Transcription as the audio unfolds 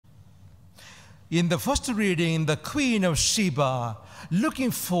In the first reading, the Queen of Sheba looking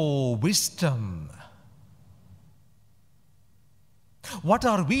for wisdom. What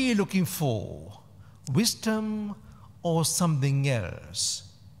are we looking for? Wisdom or something else?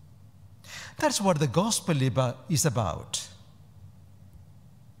 That's what the gospel is about.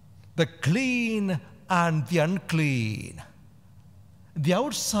 The clean and the unclean, the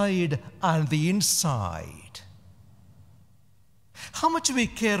outside and the inside. How much we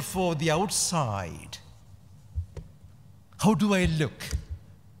care for the outside? How do I look?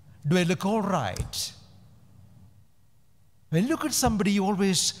 Do I look all right? When you look at somebody, you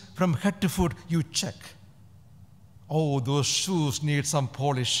always, from head to foot, you check. Oh, those shoes need some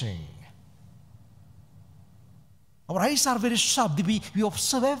polishing. Our eyes are very sharp. We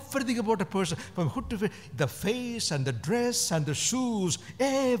observe everything about a person, from hood to foot, the face and the dress and the shoes,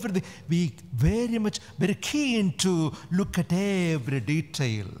 everything. We very keen to look at every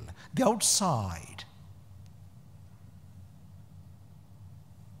detail, the outside.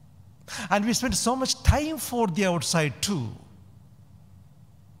 And we spend so much time for the outside too.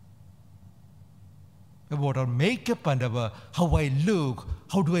 About our makeup and how I look.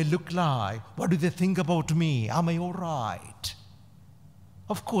 How do I look like? What do they think about me? Am I all right?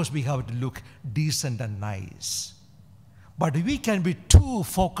 Of course, we have to look decent and nice. But we can be too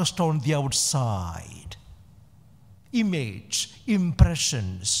focused on the outside. Image,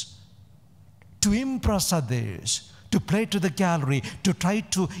 impressions. To impress others. To play to the gallery. To try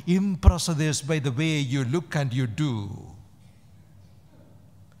to impress others by the way you look and you do.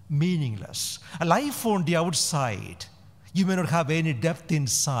 Meaningless. A life on the outside, you may not have any depth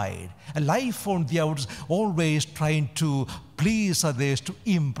inside. A life on the outside, always trying to please others, to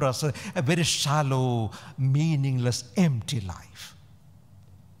impress, a very shallow, meaningless, empty life.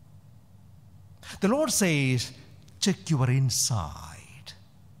 The Lord says, check your inside.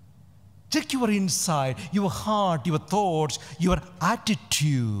 Check your inside, your heart, your thoughts, your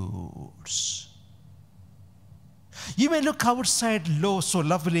attitudes. You may look outside so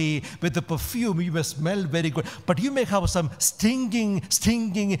lovely with the perfume, you may smell very good, but you may have some stinging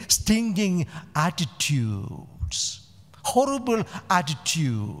attitudes, horrible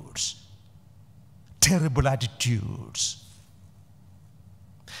attitudes, terrible attitudes.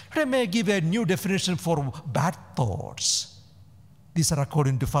 I may give a new definition for bad thoughts. These are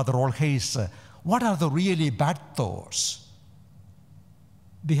according to Father Olheis. What are the really bad thoughts?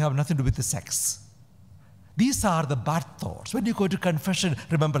 They have nothing to do with the sex. These are the bad thoughts. When you go to confession,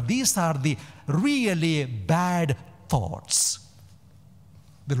 remember, these are the really bad thoughts.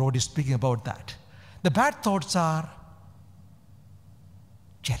 The Lord is speaking about that. The bad thoughts are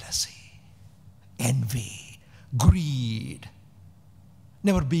jealousy, envy, greed.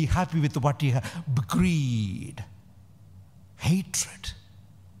 Never be happy with what you have. Greed, hatred,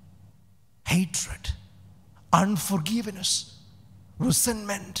 unforgiveness,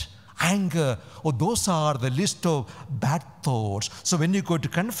 resentment, anger. Oh, those are the list of bad thoughts. So when you go to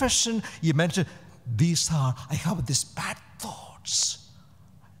confession, you mention, I have these bad thoughts.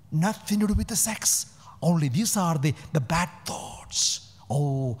 Nothing to do with the sex. Only these are the bad thoughts.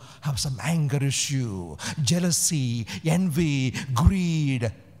 Oh, have some anger issue, jealousy, envy,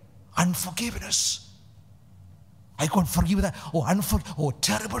 greed, unforgiveness. I can't forgive that. Oh,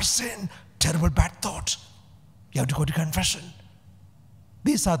 terrible sin, terrible bad thoughts. You have to go to confession.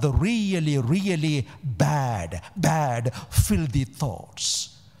 These are the really bad, filthy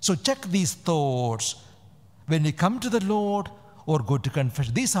thoughts. So check these thoughts when you come to the Lord or go to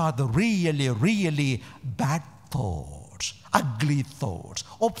confession. These are the really bad thoughts, ugly thoughts,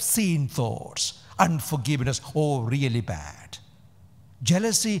 obscene thoughts, unforgiveness, oh, really bad.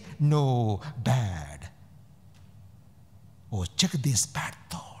 Jealousy, no, bad. Oh, check these bad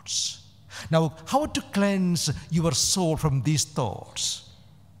thoughts. Now, how to cleanse your soul from these thoughts?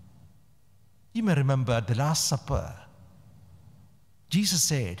 You may remember at the Last Supper, Jesus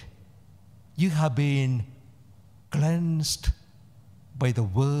said, you have been cleansed by the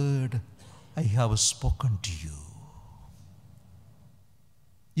word I have spoken to you.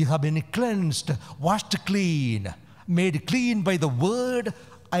 You have been cleansed, washed clean, made clean by the word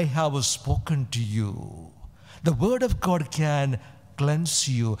I have spoken to you. The word of God can cleanse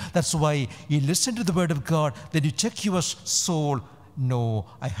you. That's why you listen to the word of God, then you check your soul. No,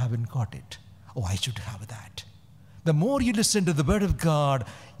 I haven't got it. Oh, I should have that. The more you listen to the word of God,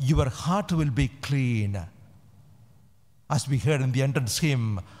 your heart will be clean. As we heard in the entrance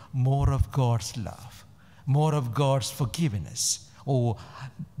hymn, more of God's love, more of God's forgiveness. Oh,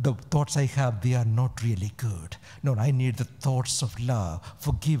 the thoughts I have, they are not really good. No, I need the thoughts of love,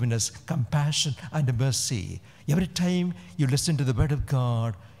 forgiveness, compassion, and mercy. Every time you listen to the word of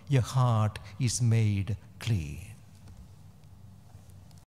God, your heart is made clean.